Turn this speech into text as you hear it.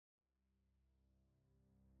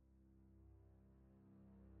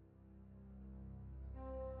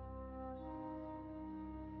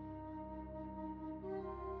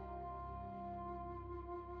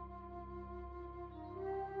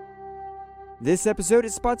This episode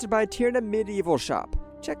is sponsored by Tierna Medieval Shop.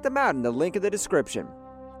 Check them out in the link in the description.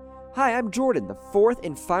 Hi, I'm Jordan, the fourth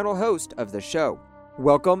and final host of the show.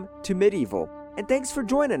 Welcome to Medieval, and thanks for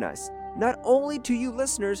joining us, not only to you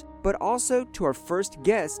listeners, but also to our first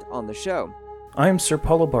guest on the show. I am Sir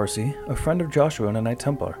Paulo Barsi, a friend of Joshua and a Knight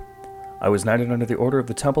Templar. I was knighted under the Order of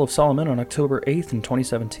the Temple of Solomon on October 8th in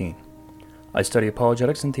 2017. I study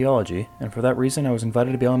apologetics and theology, and for that reason I was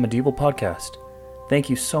invited to be on Medieval Podcast. Thank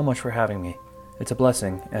you so much for having me. It's a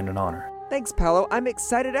blessing and an honor. Thanks, Paulo. I'm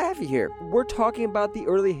excited to have you here. We're talking about the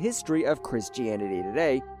early history of Christianity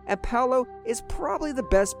today, and Paulo is probably the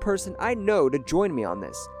best person I know to join me on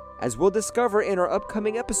this. As we'll discover in our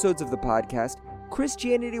upcoming episodes of the podcast,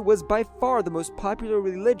 Christianity was by far the most popular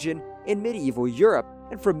religion in medieval Europe,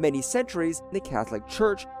 and for many centuries, the Catholic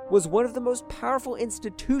Church was one of the most powerful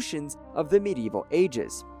institutions of the medieval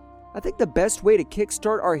ages. I think the best way to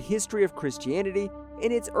kickstart our history of Christianity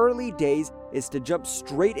in its early days is to jump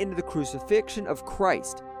straight into the crucifixion of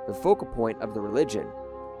Christ, the focal point of the religion.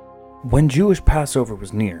 When Jewish Passover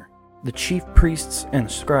was near, the chief priests and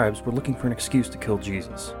scribes were looking for an excuse to kill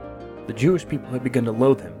Jesus. The Jewish people had begun to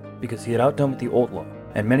loathe him because he had outdone with the old law,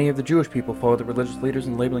 and many of the Jewish people followed the religious leaders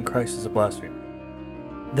in labeling Christ as a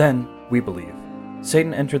blasphemer. Then, we believe,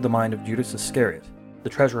 Satan entered the mind of Judas Iscariot, the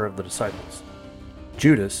treasurer of the disciples.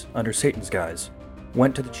 Judas, under Satan's guise,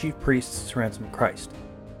 went to the chief priests to ransom Christ.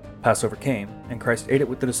 Passover came, and Christ ate it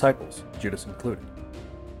with the disciples, Judas included.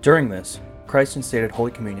 During this, Christ instated Holy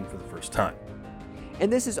Communion for the first time.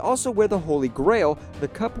 And this is also where the Holy Grail, the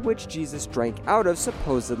cup which Jesus drank out of,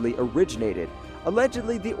 supposedly originated.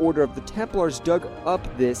 Allegedly, the Order of the Templars dug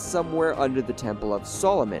up this somewhere under the Temple of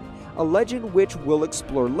Solomon, a legend which we'll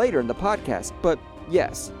explore later in the podcast, but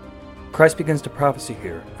yes. Christ begins to prophesy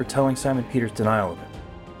here, foretelling Simon Peter's denial of him.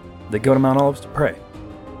 They go to Mount Olives to pray.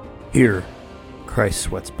 Here, Christ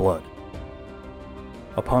sweats blood.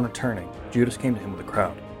 Upon returning, Judas came to him with a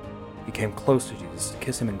crowd. He came close to Jesus to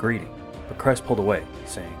kiss him in greeting, but Christ pulled away,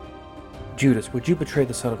 saying, "Judas, would you betray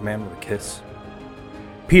the Son of Man with a kiss?"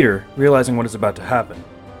 Peter, realizing what is about to happen,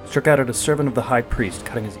 struck out at a servant of the high priest,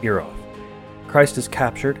 cutting his ear off. Christ is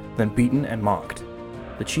captured, then beaten and mocked.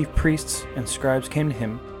 The chief priests and scribes came to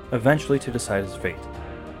him, eventually to decide his fate,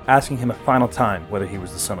 asking him a final time whether he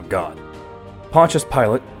was the Son of God. Pontius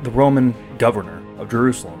Pilate, the Roman governor of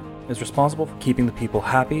Jerusalem, is responsible for keeping the people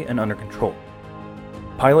happy and under control.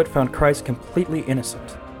 Pilate found Christ completely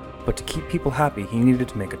innocent, but to keep people happy he needed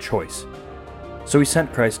to make a choice. So he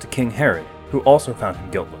sent Christ to King Herod, who also found him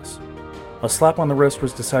guiltless. A slap on the wrist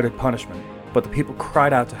was decided punishment, but the people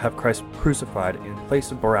cried out to have Christ crucified in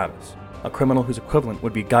place of Barabbas, a criminal whose equivalent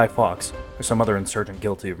would be Guy Fawkes or some other insurgent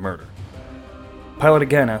guilty of murder. Pilate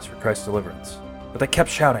again asked for Christ's deliverance, but they kept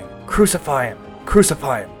shouting, "Crucify him!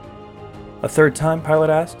 Crucify him!" A third time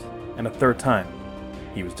Pilate asked, and a third time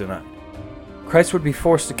he was denied. Christ would be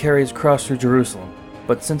forced to carry his cross through Jerusalem,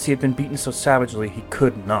 but since he had been beaten so savagely, he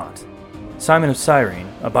could not. Simon of Cyrene,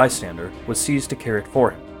 a bystander, was seized to carry it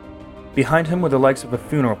for him. Behind him were the legs of a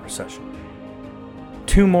funeral procession.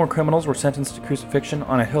 2 more criminals were sentenced to crucifixion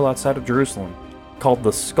on a hill outside of Jerusalem, called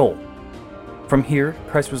the Skull. From here,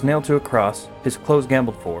 Christ was nailed to a cross, his clothes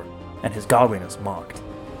gambled for, and his godliness mocked.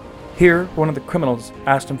 Here, one of the criminals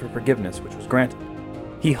asked him for forgiveness, which was granted.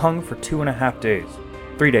 He hung for 2.5 days,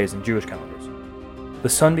 3 days in Jewish calendars. The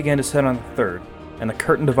sun began to set on the third, and the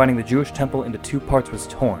curtain dividing the Jewish temple into 2 parts was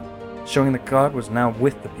torn, showing that God was now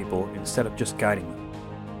with the people instead of just guiding them.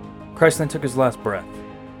 Christ then took his last breath.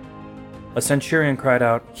 A centurion cried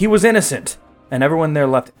out, "He was innocent!" and everyone there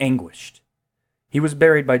left anguished. He was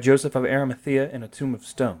buried by Joseph of Arimathea in a tomb of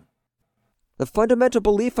stone. The fundamental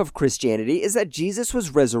belief of Christianity is that Jesus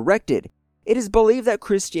was resurrected. It is believed that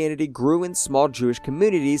Christianity grew in small Jewish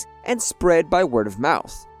communities and spread by word of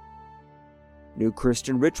mouth. New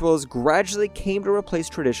Christian rituals gradually came to replace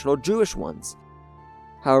traditional Jewish ones.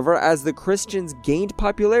 However, as the Christians gained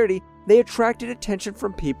popularity, they attracted attention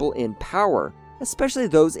from people in power, especially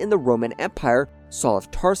those in the Roman Empire, Saul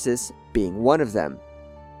of Tarsus being one of them.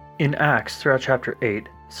 In Acts, throughout chapter 8,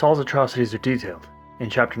 Saul's atrocities are detailed.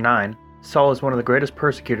 In chapter 9, Saul is one of the greatest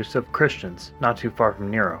persecutors of Christians, not too far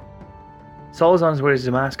from Nero. Saul is on his way to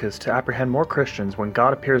Damascus to apprehend more Christians when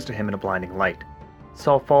God appears to him in a blinding light.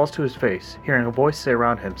 Saul falls to his face, hearing a voice say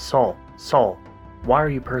around him, "Saul, Saul, why are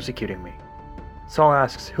you persecuting me?" Saul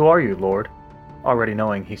asks, "Who are you, Lord?" already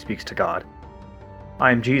knowing he speaks to God.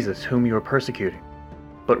 "I am Jesus, whom you are persecuting.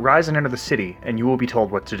 But rise and enter the city, and you will be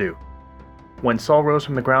told what to do." When Saul rose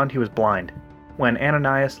from the ground, he was blind. When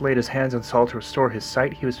Ananias laid his hands on Saul to restore his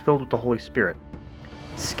sight, he was filled with the Holy Spirit.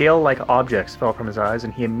 Scale-like objects fell from his eyes,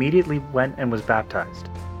 and he immediately went and was baptized.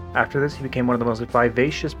 After this, he became one of the most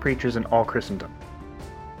vivacious preachers in all Christendom.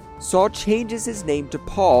 Saul changes his name to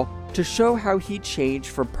Paul to show how he changed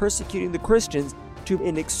from persecuting the Christians to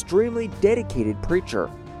an extremely dedicated preacher.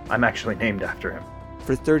 I'm actually named after him.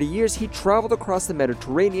 For 30 years, he traveled across the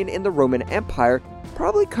Mediterranean in the Roman Empire,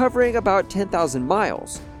 probably covering about 10,000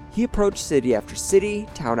 miles. He approached city after city,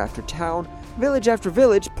 town after town, village after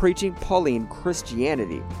village, preaching Pauline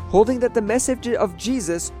Christianity. Holding that the message of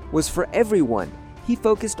Jesus was for everyone, he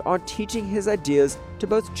focused on teaching his ideas to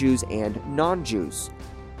both Jews and non-Jews.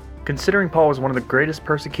 Considering Paul was one of the greatest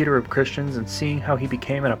persecutor of Christians and seeing how he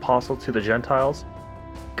became an apostle to the Gentiles,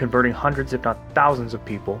 converting hundreds if not thousands of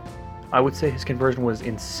people, I would say his conversion was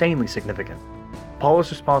insanely significant. Paul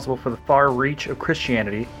was responsible for the far reach of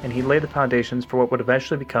Christianity, and he laid the foundations for what would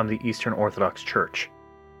eventually become the Eastern Orthodox Church.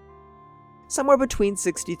 Somewhere between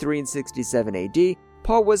 63 and 67 AD,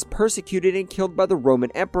 Paul was persecuted and killed by the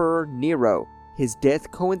Roman Emperor Nero, his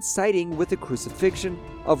death coinciding with the crucifixion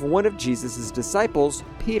of one of Jesus' disciples,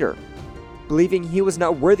 Peter. Believing he was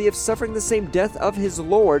not worthy of suffering the same death of his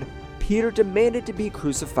Lord, Peter demanded to be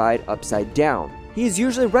crucified upside down. He is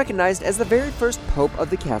usually recognized as the very first pope of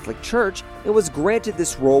the Catholic Church and was granted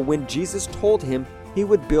this role when Jesus told him he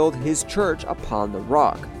would build his church upon the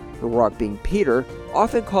rock being Peter,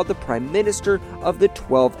 often called the prime minister of the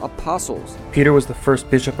 12 apostles. Peter was the first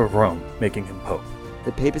bishop of Rome, making him pope.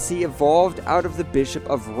 The papacy evolved out of the Bishop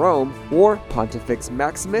of Rome, or Pontifex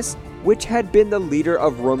Maximus, which had been the leader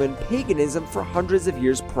of Roman paganism for hundreds of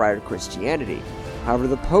years prior to Christianity. However,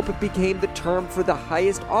 the Pope became the term for the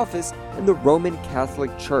highest office in the Roman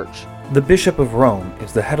Catholic Church. The Bishop of Rome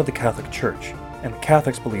is the head of the Catholic Church, and the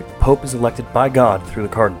Catholics believe the Pope is elected by God through the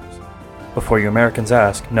cardinals. Before you Americans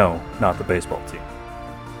ask, no, not the baseball team.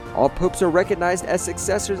 All popes are recognized as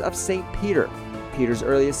successors of St. Peter. Peter's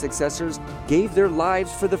earliest successors gave their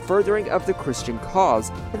lives for the furthering of the Christian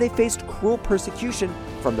cause, and they faced cruel persecution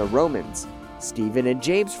from the Romans. Stephen and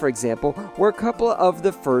James, for example, were a couple of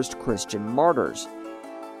the first Christian martyrs.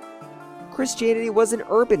 Christianity was an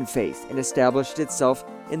urban faith and established itself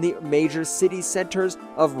in the major city centers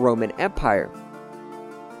of Roman Empire.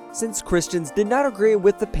 Since Christians did not agree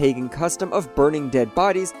with the pagan custom of burning dead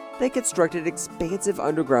bodies, they constructed expansive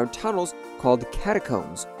underground tunnels called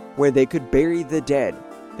catacombs, where they could bury the dead.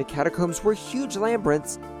 The catacombs were huge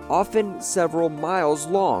labyrinths, often several miles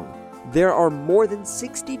long. There are more than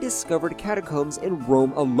 60 discovered catacombs in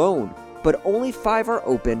Rome alone, but only 5 are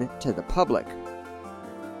open to the public.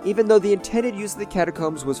 Even though the intended use of the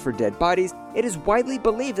catacombs was for dead bodies, it is widely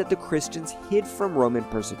believed that the Christians hid from Roman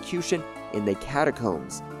persecution in the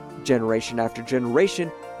catacombs, generation after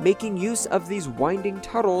generation, making use of these winding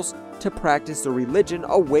tunnels to practice their religion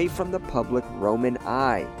away from the public Roman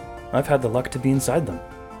eye. I've had the luck to be inside them.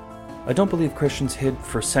 I don't believe Christians hid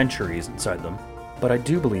for centuries inside them, but I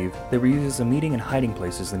do believe they were used as a meeting and hiding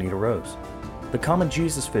place as the need arose. The common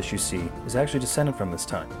Jesus fish you see is actually descended from this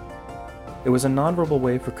time. It was a nonverbal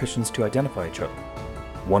way for Christians to identify each other.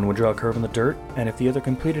 One would draw a curve in the dirt, and if the other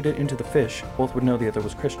completed it into the fish, both would know the other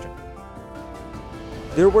was Christian.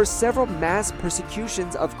 There were several mass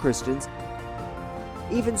persecutions of Christians.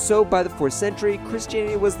 Even so, by the 4th century,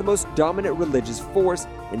 Christianity was the most dominant religious force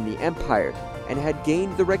in the empire and had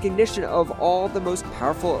gained the recognition of all the most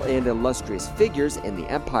powerful and illustrious figures in the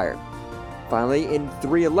empire. Finally, in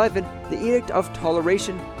 311, the Edict of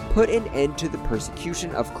Toleration put an end to the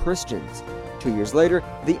persecution of Christians. 2 years later,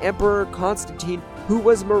 the Emperor Constantine, who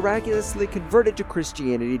was miraculously converted to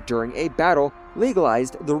Christianity during a battle,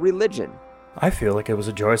 legalized the religion. I feel like it was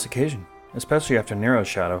a joyous occasion, especially after Nero's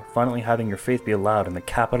shadow. Finally having your faith be allowed in the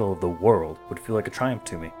capital of the world would feel like a triumph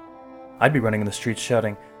to me. I'd be running in the streets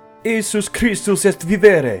shouting, Jesus Christus est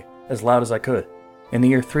vivere, as loud as I could. In the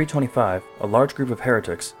year 325, a large group of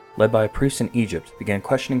heretics, led by a priest in Egypt, began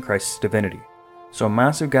questioning Christ's divinity. So a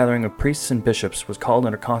massive gathering of priests and bishops was called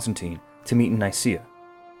under Constantine to meet in Nicaea.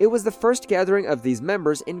 It was the first gathering of these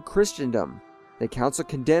members in Christendom. The council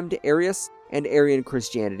condemned Arius and Arian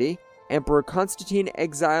Christianity, Emperor Constantine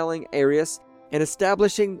exiling Arius and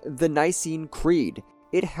establishing the Nicene Creed.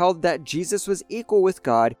 It held that Jesus was equal with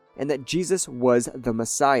God and that Jesus was the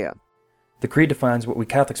Messiah. The creed defines what we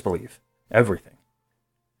Catholics believe. Everything.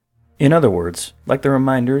 In other words, like the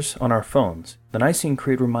reminders on our phones, the Nicene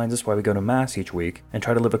Creed reminds us why we go to Mass each week and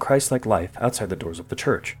try to live a Christ-like life outside the doors of the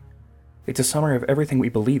church. It's a summary of everything we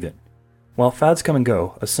believe in. While fads come and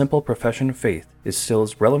go, a simple profession of faith is still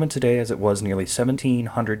as relevant today as it was nearly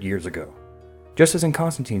 1700 years ago. Just as in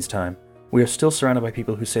Constantine's time, we are still surrounded by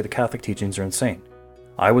people who say the Catholic teachings are insane.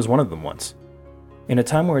 I was one of them once. In a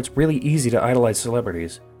time where it's really easy to idolize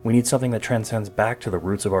celebrities, we need something that transcends back to the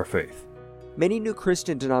roots of our faith. Many new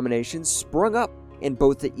Christian denominations sprung up in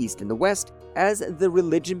both the East and the West as the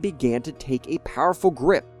religion began to take a powerful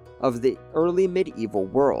grip of the early medieval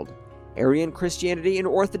world. Arian Christianity and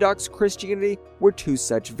Orthodox Christianity were two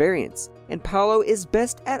such variants, and Paolo is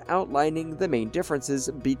best at outlining the main differences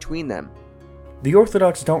between them. The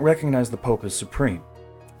Orthodox don't recognize the Pope as supreme.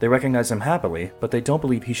 They recognize him happily, but they don't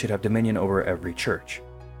believe he should have dominion over every church.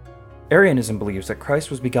 Arianism believes that Christ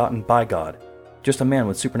was begotten by God, just a man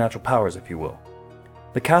with supernatural powers, if you will.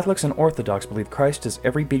 The Catholics and Orthodox believe Christ is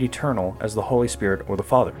every bit eternal as the Holy Spirit or the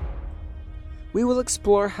Father. We will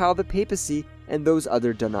explore how the papacy and those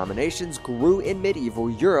other denominations grew in medieval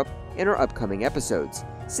Europe in our upcoming episodes.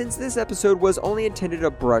 Since this episode was only intended to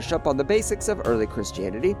brush up on the basics of early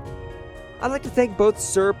Christianity, I'd like to thank both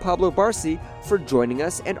Sir Pablo Barsi for joining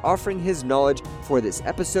us and offering his knowledge for this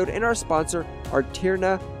episode, and our sponsor,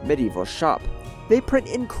 Artirna Medieval Shop. They print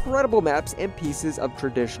incredible maps and pieces of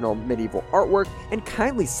traditional medieval artwork and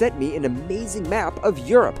kindly sent me an amazing map of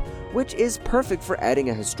Europe, which is perfect for adding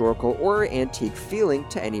a historical or antique feeling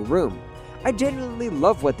to any room. I genuinely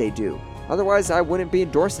love what they do, otherwise I wouldn't be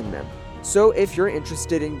endorsing them. So if you're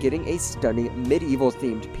interested in getting a stunning medieval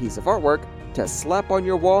themed piece of artwork to slap on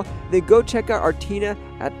your wall, then go check out Artirna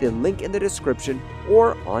at the link in the description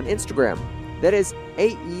or on Instagram. That is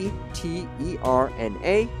AETERNA,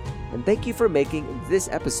 and thank you for making this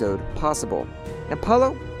episode possible. And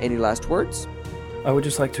Paolo, any last words? I would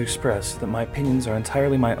just like to express that my opinions are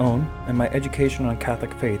entirely my own, and my education on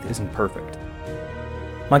Catholic faith isn't perfect.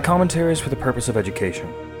 My commentary is for the purpose of education.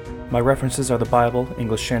 My references are the Bible,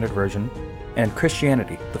 English Standard Version, and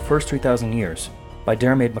Christianity, the First 3,000 Years, by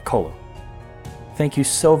Diarmaid MacCulloch. Thank you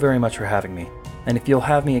so very much for having me, and if you'll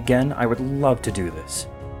have me again, I would love to do this.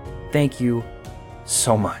 Thank you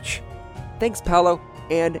so much. Thanks, Paolo,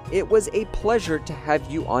 and it was a pleasure to have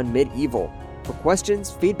you on Medieval. For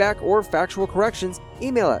questions, feedback, or factual corrections,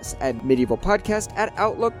 email us at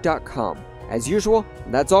medievalpodcast@outlook.com. As usual,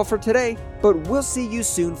 that's all for today, but we'll see you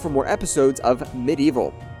soon for more episodes of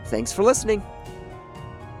Medieval. Thanks for listening.